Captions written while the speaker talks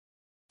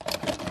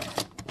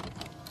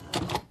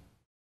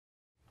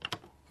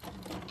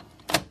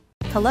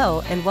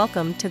Hello and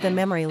welcome to the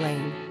Memory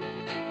Lane.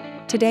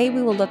 Today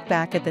we will look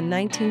back at the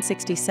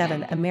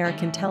 1967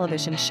 American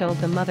television show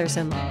The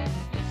Mothers-in-Law.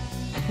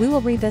 We will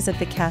revisit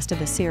the cast of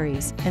the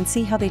series and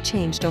see how they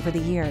changed over the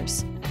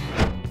years.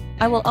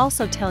 I will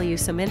also tell you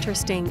some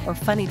interesting or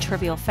funny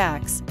trivial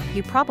facts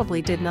you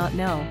probably did not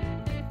know.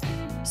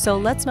 So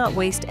let's not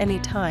waste any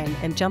time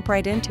and jump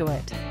right into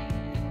it.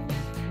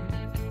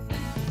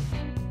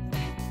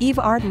 Eve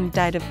Arden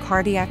died of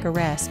cardiac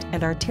arrest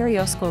and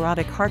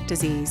arteriosclerotic heart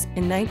disease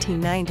in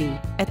 1990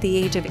 at the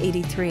age of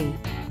 83.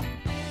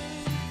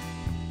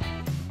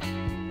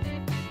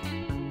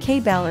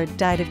 Kaye Ballard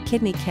died of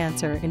kidney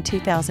cancer in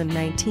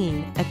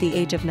 2019 at the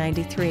age of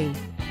 93.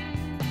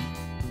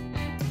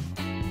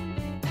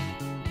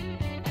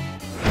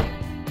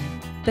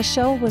 The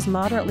show was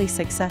moderately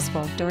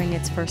successful during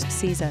its first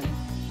season.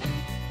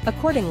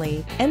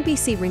 Accordingly,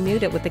 NBC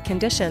renewed it with the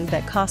condition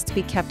that costs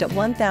be kept at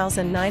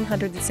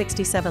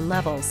 1,967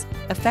 levels,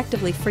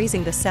 effectively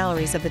freezing the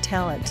salaries of the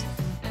talent.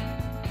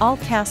 All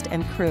cast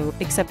and crew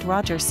except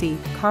Roger C.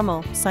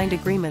 Carmel signed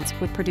agreements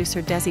with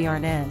producer Desi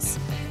Arnaz.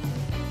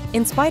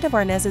 In spite of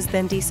Arnaz's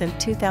then decent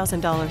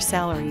 $2,000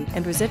 salary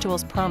and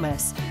residuals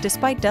promise,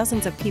 despite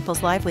dozens of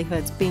people's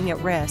livelihoods being at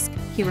risk,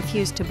 he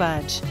refused to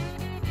budge.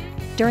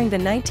 During the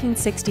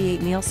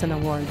 1968 Nielsen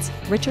Awards,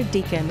 Richard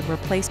Deacon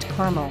replaced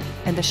Carmel,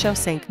 and the show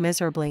sank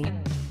miserably.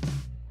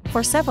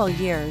 For several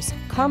years,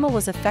 Carmel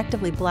was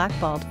effectively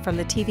blackballed from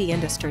the TV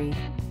industry.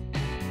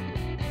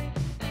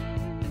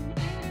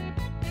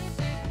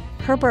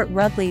 Herbert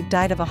Rudley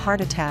died of a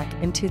heart attack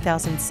in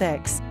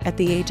 2006, at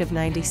the age of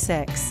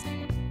 96.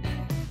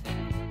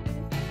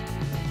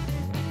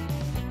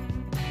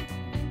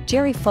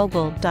 Jerry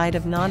Fogel died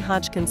of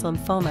non-Hodgkin's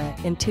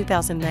lymphoma in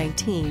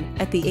 2019,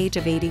 at the age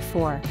of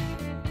 84.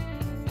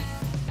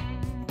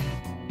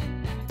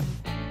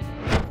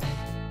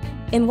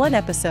 In one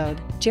episode,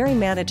 Jerry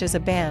manages a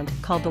band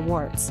called the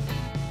Warts.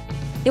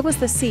 It was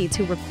the Seeds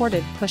who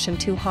recorded Pushin'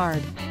 Too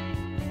Hard.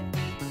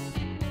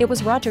 It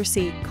was Roger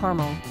C.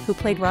 Carmel, who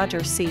played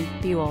Roger C.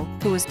 Buell,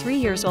 who was 3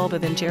 years older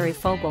than Jerry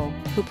Fogel,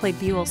 who played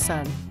Buell's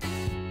son.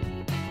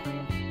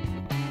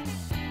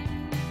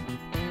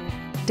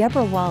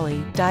 Deborah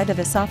Walley died of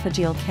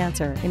esophageal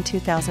cancer in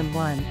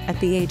 2001, at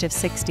the age of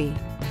 60.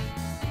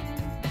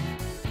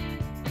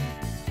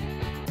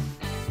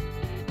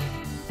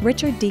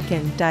 Richard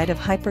Deacon died of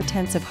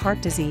hypertensive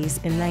heart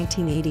disease in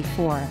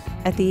 1984,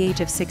 at the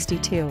age of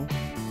 62.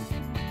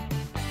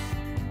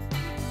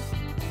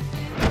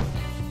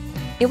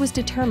 It was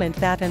determined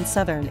that Ann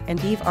Southern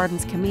and Eve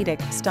Arden's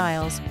comedic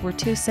styles were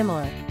too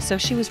similar, so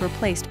she was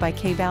replaced by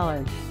Kaye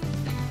Ballard.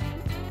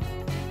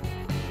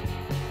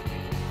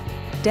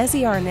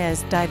 Desi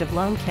Arnaz died of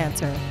lung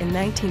cancer in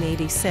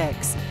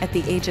 1986, at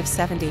the age of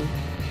 70.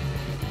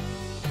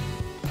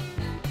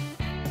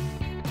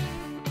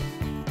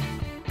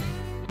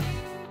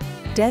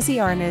 Desi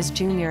Arnaz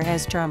Jr.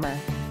 as drummer.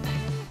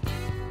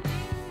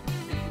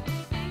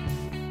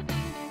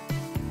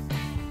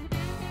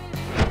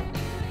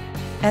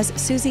 As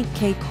Suzie,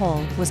 K.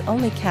 Cole was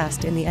only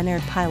cast in the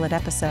unaired pilot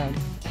episode.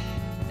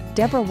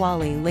 Deborah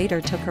Walley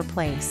later took her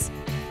place.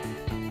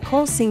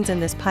 Cole's scenes in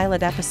this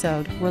pilot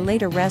episode were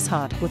later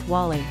res-hot with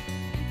Walley.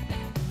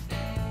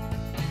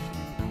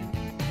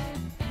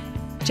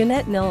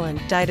 Jeanette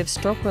Nolan died of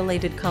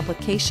stroke-related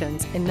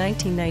complications in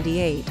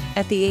 1998,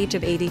 at the age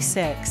of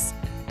 86.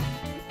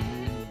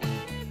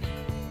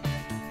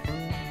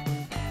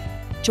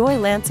 Joy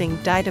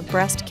Lansing died of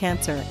breast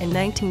cancer in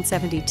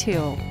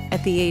 1972,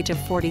 at the age of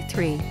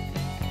 43.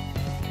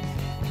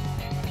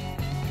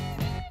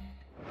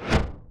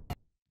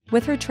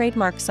 With her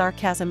trademark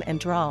sarcasm and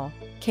drawl,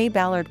 Kaye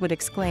Ballard would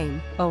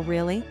exclaim, "Oh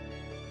really?"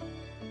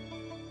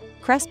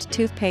 Crest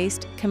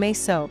toothpaste, Kaye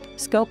soap,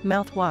 Scope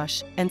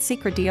mouthwash, and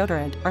Secret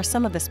deodorant are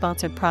some of the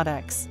sponsored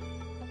products.